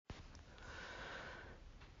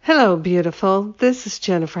Hello, beautiful. This is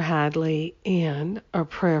Jennifer Hadley, and our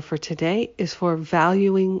prayer for today is for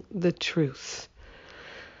valuing the truth.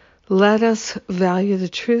 Let us value the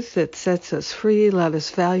truth that sets us free. Let us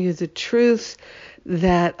value the truth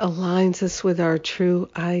that aligns us with our true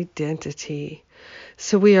identity.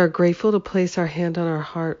 So we are grateful to place our hand on our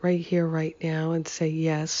heart right here, right now, and say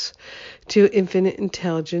yes to infinite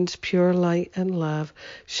intelligence, pure light and love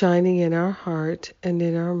shining in our heart and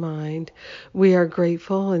in our mind. We are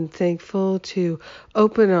grateful and thankful to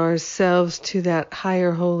open ourselves to that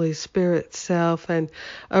higher Holy Spirit self and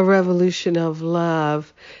a revolution of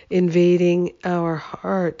love invading our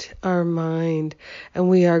heart, our mind. And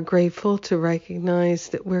we are grateful to recognize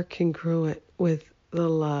that we're congruent with the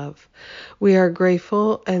love. We are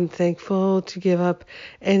grateful and thankful to give up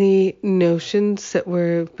any notions that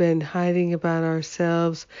we've been hiding about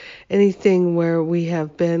ourselves, anything where we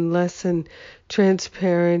have been less than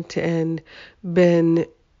transparent and been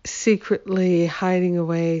secretly hiding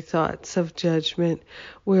away thoughts of judgment.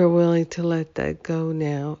 We're willing to let that go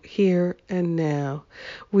now, here and now.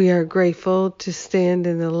 We are grateful to stand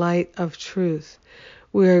in the light of truth.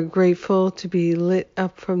 We are grateful to be lit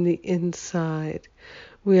up from the inside.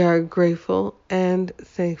 We are grateful and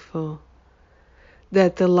thankful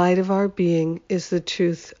that the light of our being is the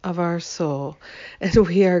truth of our soul. And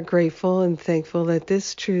we are grateful and thankful that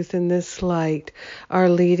this truth and this light are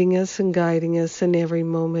leading us and guiding us in every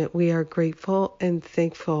moment. We are grateful and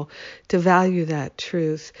thankful to value that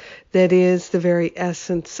truth that is the very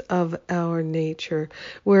essence of our nature.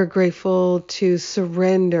 We're grateful to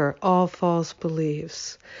surrender all false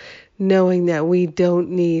beliefs, knowing that we don't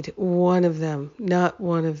need one of them. Not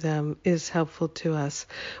one of them is helpful to us.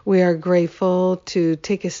 We are grateful to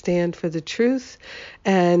take a stand for the truth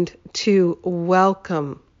and to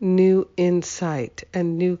welcome new insight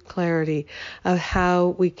and new clarity of how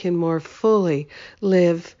we can more fully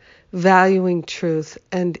live valuing truth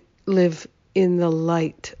and live in the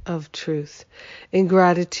light of truth. In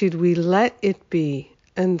gratitude, we let it be,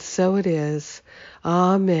 and so it is.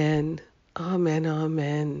 Amen. Amen.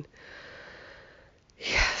 Amen.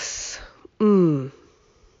 Yes.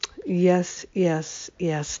 Yes, yes,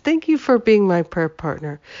 yes. Thank you for being my prayer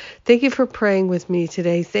partner. Thank you for praying with me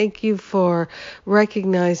today. Thank you for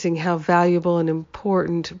recognizing how valuable and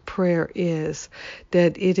important prayer is,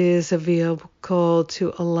 that it is a vehicle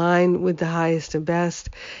to align with the highest and best.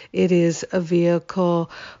 It is a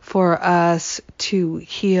vehicle for us to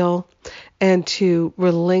heal and to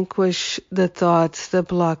relinquish the thoughts that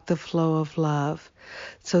block the flow of love.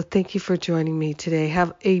 So thank you for joining me today.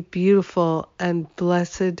 Have a beautiful and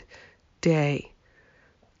blessed day.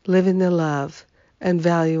 Live in the love and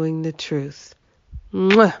valuing the truth.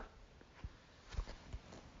 Mwah.